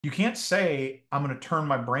you can't say I'm going to turn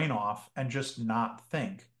my brain off and just not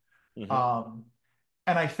think. Hmm. Um,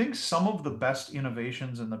 and I think some of the best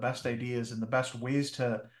innovations and the best ideas and the best ways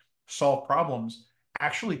to solve problems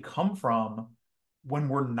actually come from when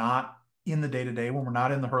we're not in the day to day, when we're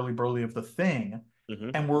not in the hurly burly of the thing,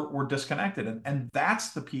 Hmm. and we're disconnected. And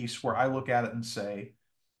that's the piece where I look at it and say,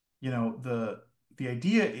 the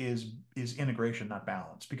idea is integration, not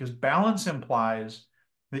balance, because balance implies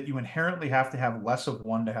that you inherently have to have less of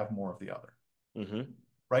one to have more of the other, Hmm.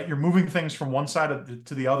 right? You're moving things from one side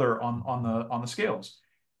to the other on the scales.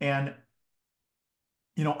 And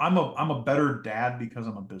I'm a better dad because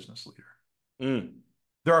I'm a business leader. Mm.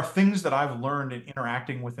 There are things that I've learned in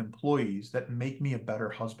interacting with employees that make me a better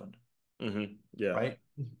husband, Hmm. Yeah. right?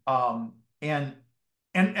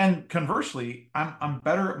 And conversely, I'm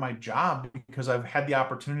better at my job because I've had the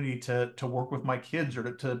opportunity to work with my kids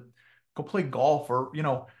or to go play golf or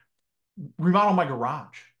remodel my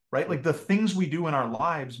garage, right? Like the things we do in our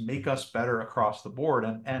lives make us better across the board.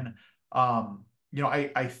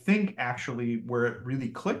 I think actually where it really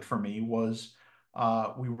clicked for me was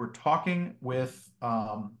we were talking with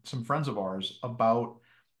some friends of ours about.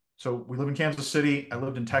 So we live in Kansas City. I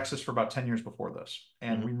lived in Texas for about 10 years before this,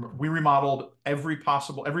 and we Hmm. we remodeled every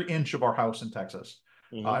inch of our house in Texas,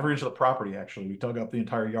 Hmm. every inch of the property. Actually, we dug up the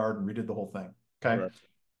entire yard and redid the whole thing. Okay, Right.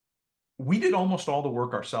 we did almost all the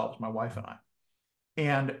work ourselves, my wife and I.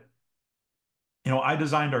 And I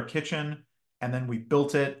designed our kitchen and then we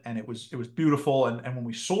built it and it was beautiful. And when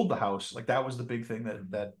we sold the house, like that was the big thing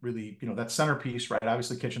that really, that centerpiece, right?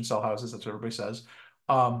 Obviously kitchen sell houses, that's what everybody says.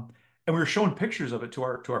 And we were showing pictures of it to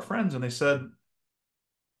our friends and they said,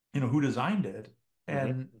 who designed it?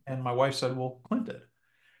 Hmm. And my wife said, well, Clint did.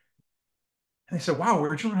 And they said, wow,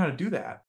 where'd you learn how to do that?